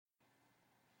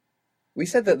We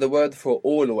said that the word for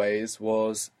always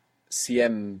was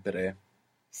siempre.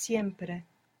 Siempre.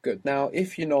 Good. Now,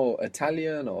 if you know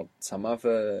Italian or some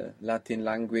other Latin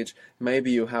language,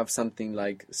 maybe you have something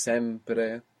like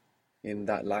sempre in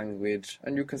that language,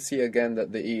 and you can see again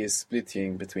that the E is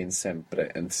splitting between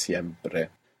sempre and siempre.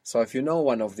 So if you know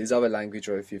one of these other languages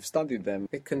or if you've studied them,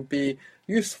 it can be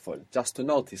useful just to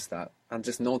notice that, and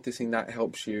just noticing that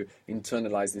helps you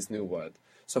internalize this new word.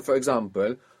 So for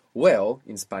example, well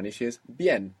in Spanish is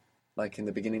bien, like in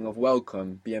the beginning of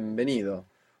welcome, bienvenido.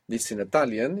 This in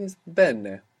Italian is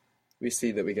bene. We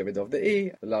see that we get rid of the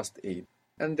E, the last E,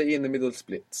 and the E in the middle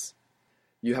splits.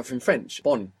 You have in French,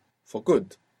 bon, for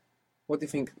good. What do you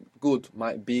think good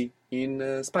might be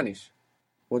in Spanish?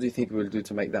 What do you think we'll do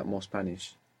to make that more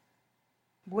Spanish?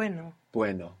 Bueno.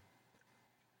 Bueno.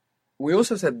 We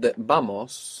also said that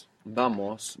vamos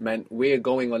meant we're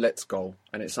going or let's go,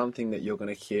 and it's something that you're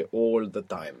going to hear all the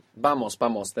time. Vamos,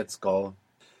 let's go.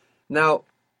 Now,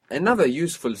 another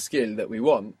useful skill that we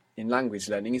want in language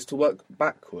learning is to work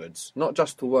backwards, not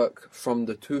just to work from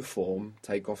the to form,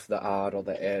 take off the ar or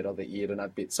the er or the ir and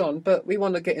add bits on, but we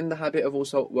want to get in the habit of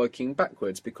also working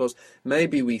backwards, because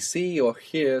maybe we see or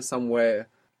hear somewhere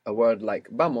a word like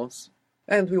vamos,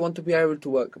 and we want to be able to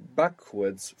work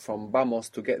backwards from vamos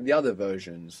to get the other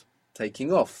versions,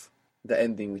 taking off the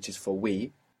ending which is for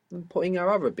we and putting our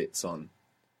other bits on.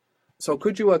 So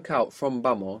could you work out from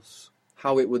vamos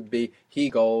how it would be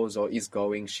he goes or is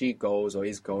going, she goes or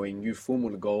is going, you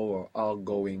will go or are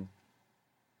going?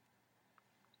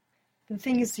 The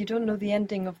thing is, you don't know the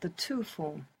ending of the to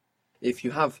form. If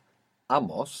you have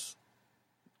amos,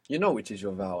 you know which is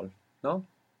your vowel, no?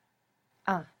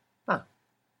 Ah. Ah.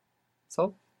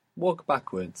 So, walk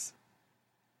backwards.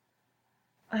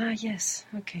 Ah, yes.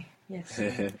 Okay, yes.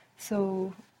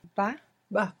 So, ba?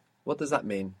 Ba. What does that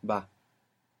mean, ba?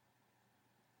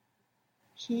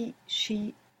 He,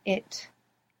 she, it,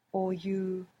 or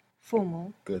you,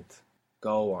 formal. Good.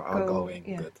 Go or are Go, going.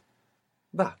 yeah. Good.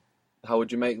 Ba. How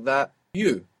would you make that?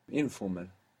 You. Informal.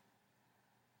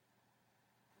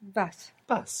 Vas.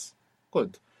 Vas.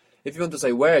 Good. If you want to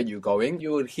say where are you going,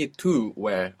 you will hear to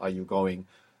where are you going.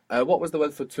 What was the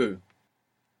word for to?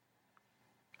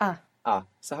 Ah. Ah.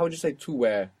 So how would you say to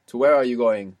where? To where are you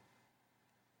going?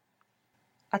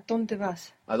 ¿A dónde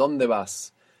vas? ¿A dónde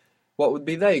vas? What would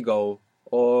be they go?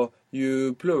 Or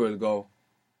you plural go?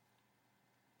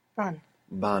 Van.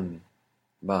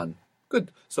 Van.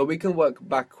 Good. So we can work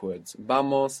backwards.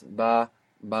 Vamos, va,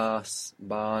 vas,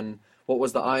 van. What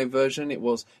was the I version? It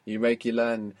was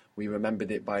irregular, and we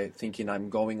remembered it by thinking I'm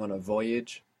going on a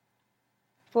voyage.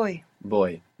 Voy.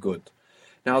 Boy. Good.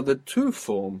 Now the to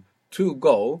form, to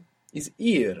go, is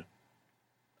ir.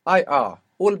 Ir.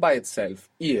 All by itself.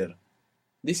 Ir.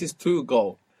 This is to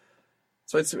go.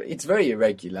 So it's very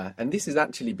irregular, and this is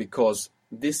actually because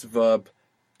this verb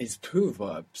is two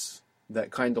verbs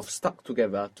that kind of stuck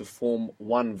together to form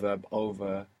one verb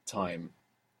over time.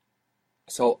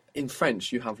 So in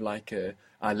French you have like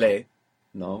aller,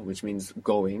 no, which means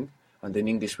going, and in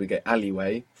English we get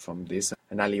alleyway from this.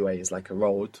 An alleyway is like a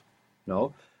road,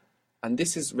 no, and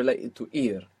this is related to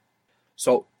ir.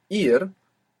 So ir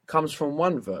comes from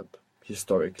one verb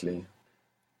historically.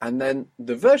 And then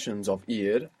the versions of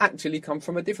ir actually come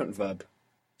from a different verb.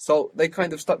 So they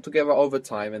kind of stuck together over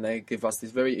time, and they give us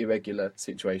this very irregular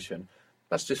situation.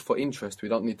 That's just for interest. We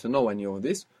don't need to know any of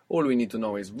this. All we need to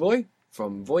know is voy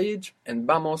from voyage and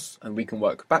vamos, and we can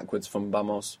work backwards from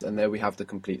vamos, and there we have the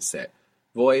complete set.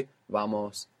 Voy,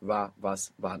 vamos, va, vas,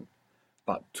 van.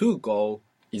 But to go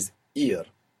is ir.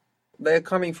 They're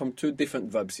coming from two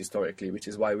different verbs historically, which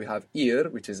is why we have ir,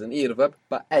 which is an ir verb,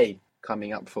 but a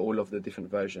coming up for all of the different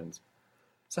versions.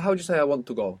 So how would you say I want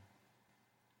to go?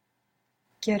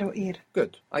 Quiero ir.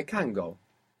 Good. I can go.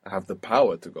 I have the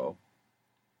power to go.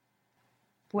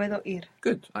 Puedo ir.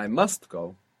 Good. I must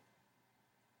go.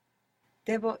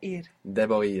 Debo ir.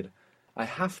 Debo ir. I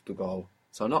have to go.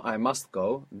 So not I must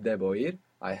go, debo ir,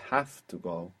 I have to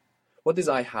go. What is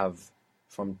I have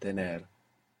from tener?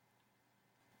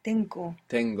 Tengo.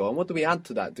 Tengo. And what do we add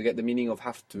to that to get the meaning of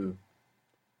have to?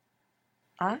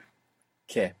 A.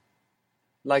 Que.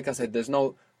 Like I said, there's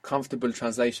no comfortable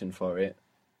translation for it,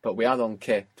 but we add on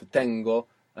que to tengo,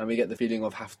 and we get the feeling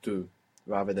of have to,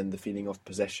 rather than the feeling of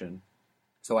possession.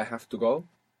 So I have to go.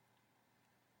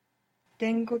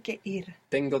 Tengo que ir.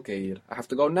 Tengo que ir. I have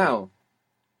to go now.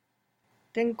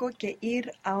 Tengo que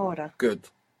ir ahora. Good.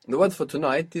 The word for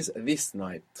tonight is this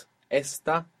night.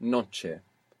 Esta noche.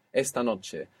 Esta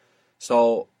noche.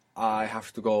 So I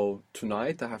have to go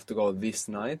tonight. I have to go this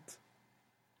night.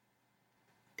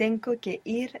 Tengo que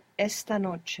ir esta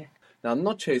noche. Now,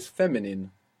 noche is feminine,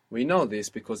 We know this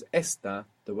because esta,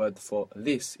 the word for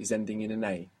this, is ending in an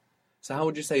A. So how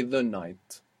would you say the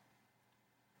night?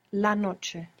 La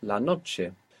noche. La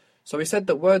noche. So we said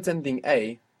that words ending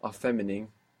A are feminine,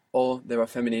 or there are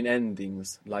feminine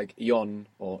endings like ion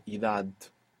or idad,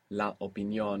 la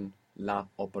opinión, la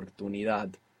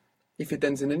oportunidad. If it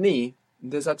ends in an E,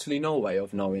 there's actually no way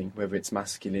of knowing whether it's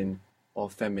masculine or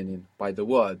feminine by the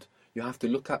word. You have to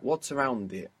look at what's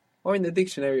around it. Or in the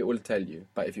dictionary it will tell you.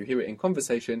 But if you hear it in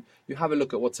conversation, you have a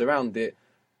look at what's around it,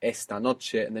 esta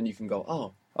noche, and then you can go,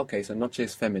 oh, okay, so noche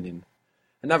is feminine.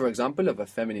 Another example of a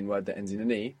feminine word that ends in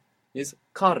an E is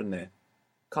carne.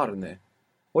 Carne.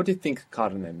 What do you think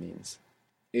carne means?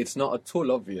 It's not at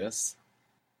all obvious.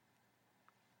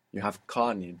 You have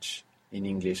carnage in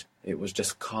English. It was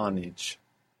just carnage.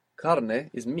 Carne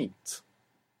is meat.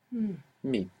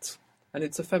 Meat. And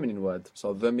it's a feminine word.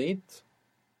 So the meat.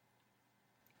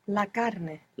 La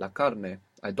carne. La carne.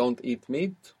 I don't eat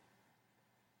meat.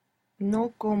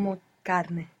 No como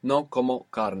carne. No como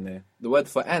carne. The word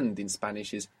for end in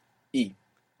Spanish is y.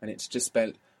 And it's just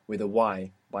spelled with a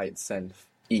Y by itself.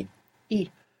 Y. Y.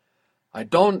 I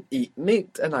don't eat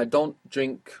meat and I don't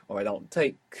drink or I don't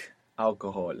take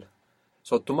alcohol.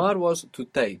 So tomar was to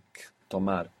take,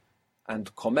 tomar,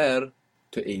 and comer,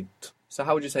 to eat. So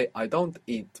how would you say I don't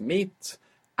eat meat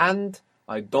and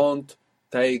I don't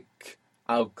take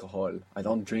alcohol? I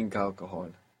don't drink alcohol.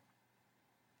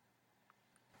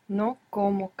 No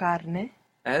como carne.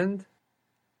 And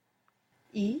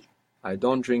Y I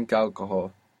don't drink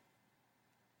alcohol.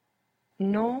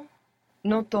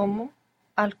 no tomo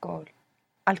alcohol.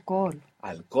 Alcohol.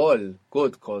 Alcohol.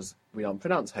 Good, because we don't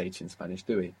pronounce H in Spanish,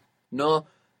 do we? No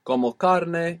como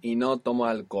carne y no tomo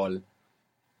alcohol.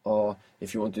 Or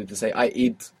if you wanted to say, I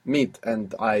eat meat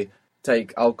and I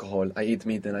take alcohol. I eat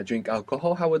meat and I drink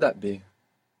alcohol. How would that be?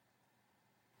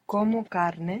 Como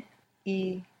carne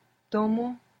y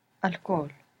tomo alcohol.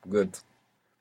 Good.